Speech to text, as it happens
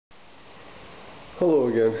Hello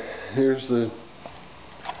again. Here's the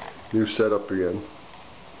new setup again.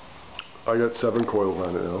 I got 7 coils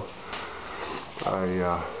on it now.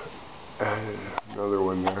 I added another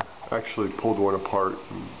one there. Actually pulled one apart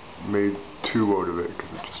and made 2 out of it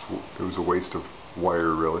because it was a waste of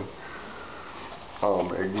wire, really.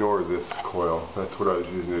 Ignore this coil. That's what I was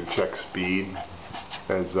using to check speed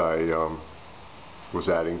as I was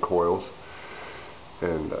adding coils,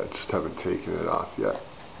 and I just haven't taken it off yet.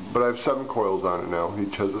 But I have 7 coils on it now.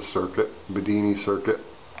 Each has a circuit, Bedini circuit.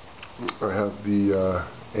 I have the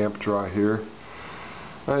amp draw here.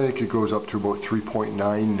 I think it goes up to about 3.9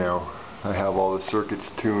 now. I have all the circuits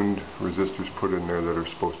tuned, resistors put in there that are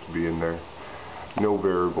supposed to be in there. No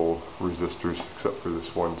variable resistors except for this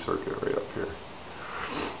one circuit right up here.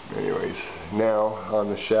 Anyways, now on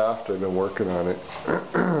the shaft, I've been working on it.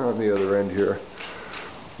 On the other end here,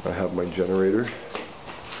 I have my generator.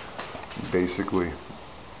 Basically,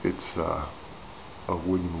 it's a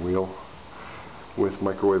wooden wheel with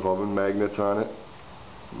microwave oven magnets on it,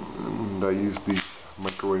 and I use these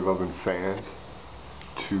microwave oven fans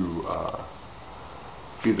to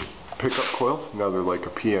be the pickup coils. Now they're like a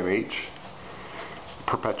PMH,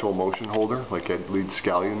 perpetual motion holder, like Ed Lead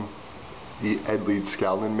Scallion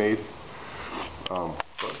made.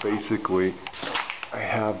 But basically, I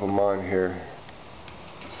have them on here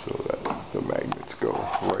so that the magnets go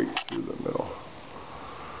right through the middle.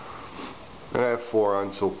 And I have 4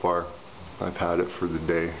 on so far. I've had it for the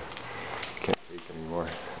day. Can't take anymore.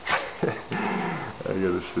 I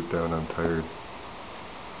gotta sit down, I'm tired.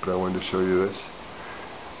 But I wanted to show you this.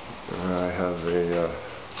 I have a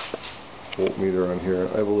voltmeter on here.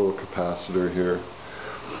 I have a little capacitor here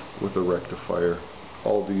with a rectifier.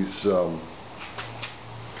 All these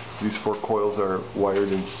 4 coils are wired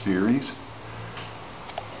in series.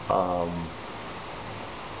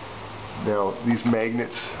 Now these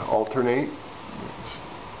magnets alternate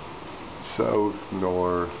south,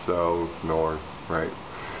 north, right?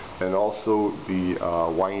 And also the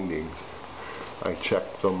windings. I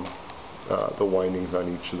checked them, the windings on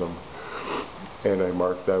each of them, and I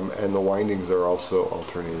marked them, and the windings are also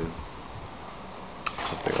alternated.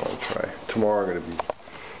 Something I want to try. Tomorrow I'm going to be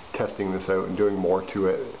testing this out and doing more to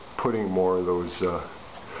it, putting more of those, I'm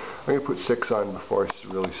going to put 6 on before I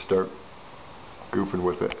really start goofing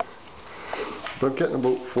with it. But I'm getting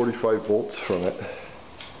about 45 volts from it,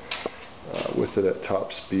 with it at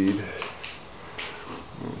top speed.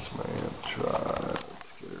 Here's my amp try.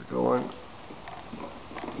 Let's get her going.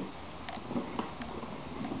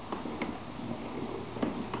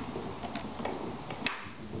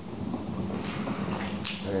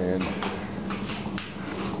 And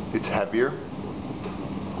it's heavier,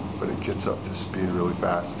 but it gets up to speed really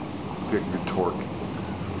fast. Get good torque.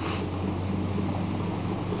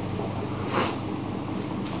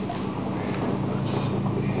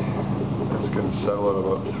 That's going to settle at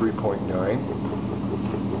about 3.9.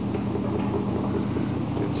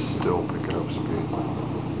 It's still picking up speed.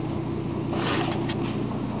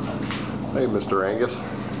 Hey, Mr. Angus.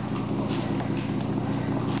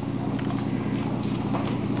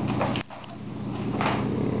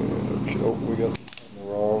 Oh, we got the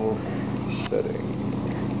wrong setting.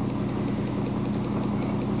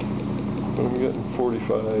 I'm getting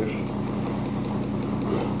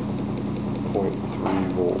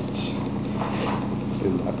 45.3 volts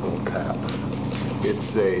in that little cap.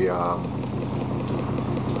 It's a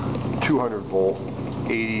 200 volt,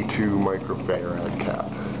 82 microfarad cap.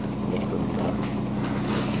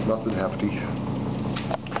 Nothing hefty.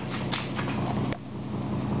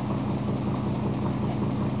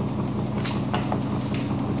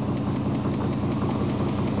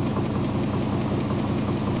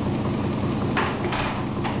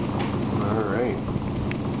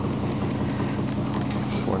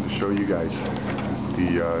 Show you guys the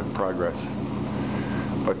progress,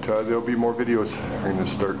 but there'll be more videos. I'm going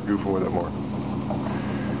to start goofing with it more.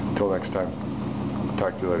 Until next time,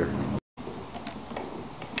 talk to you later.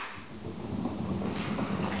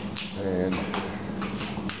 And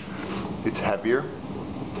it's heavier,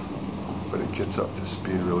 but it gets up to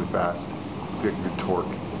speed really fast. Get good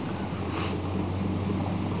torque.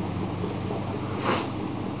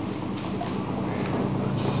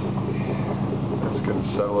 Going to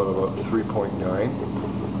settle at about 3.9.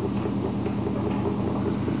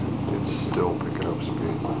 It's still picking up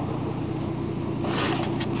speed.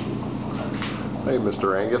 Hey, Mr.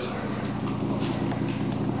 Angus.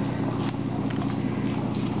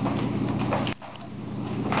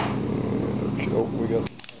 And, oh, we got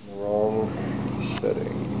the wrong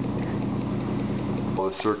setting. All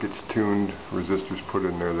the circuits tuned, resistors put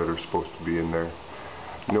in there that are supposed to be in there.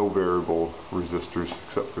 no variable resistors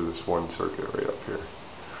except for this one circuit right up here.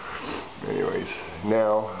 Anyways,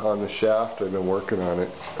 now on the shaft, I've been working on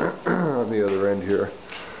it. On the other end here,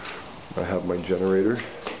 I have my generator.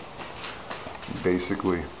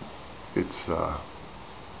 Basically, it's a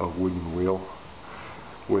wooden wheel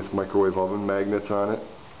with microwave oven magnets on it.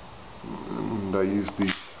 And I use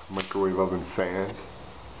these microwave oven fans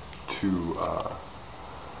to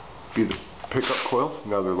be the pickup coils.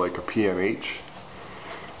 Now they're like a PMH,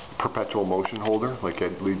 perpetual motion holder, like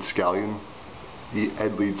Ed Lead Scallion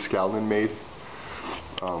made.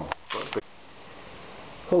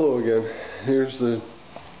 Hello again. Here's the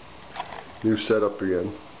new setup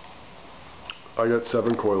again. I got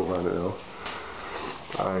 7 coils on it now.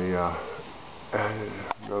 I added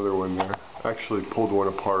another one there. Actually pulled one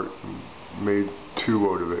apart and made 2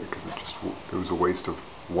 out of it because it was a waste of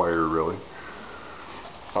wire, really.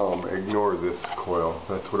 Ignore this coil.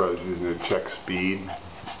 That's what I was using to check speed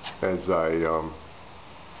as I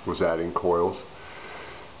was adding coils,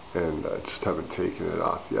 and I just haven't taken it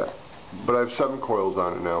off yet. But I have 7 coils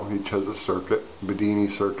on it now. Each has a circuit,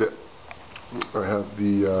 Bedini circuit. I have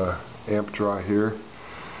the amp draw here.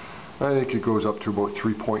 I think it goes up to about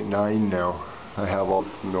 3.9 now. I have all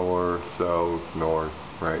north, south, north,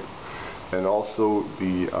 right. And also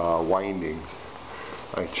the windings.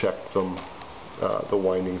 I checked them, the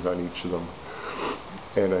windings on each of them,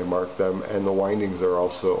 and I marked them, and the windings are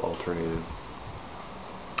also alternated.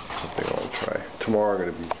 Something I want to try. Tomorrow I'm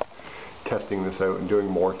going to be testing this out and doing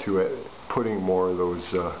more to it, putting more of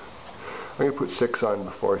those, I'm going to put 6 on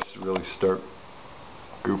before I really start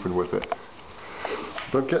goofing with it.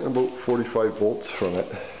 But I'm getting about 45 volts from it,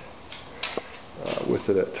 with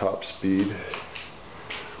it at top speed.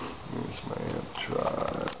 Here's my amp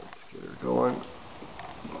try. Let's get her going.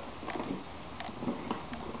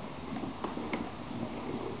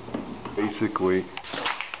 Basically,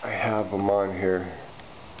 I have them on here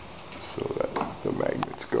so that the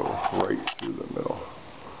magnets go right through the middle.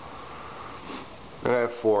 And I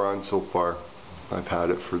have 4 on so far. I've had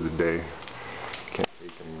it for the day. Can't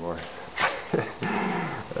take anymore. I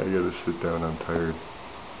gotta sit down, I'm tired.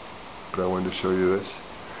 But I wanted to show you this.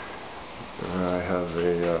 I have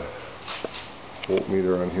a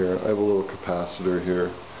voltmeter on here. I have a little capacitor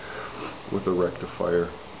here with a rectifier.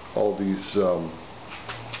 All these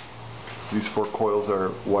 4 coils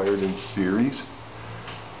are wired in series.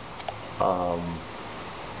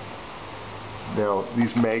 Now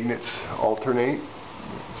these magnets alternate,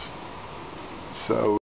 so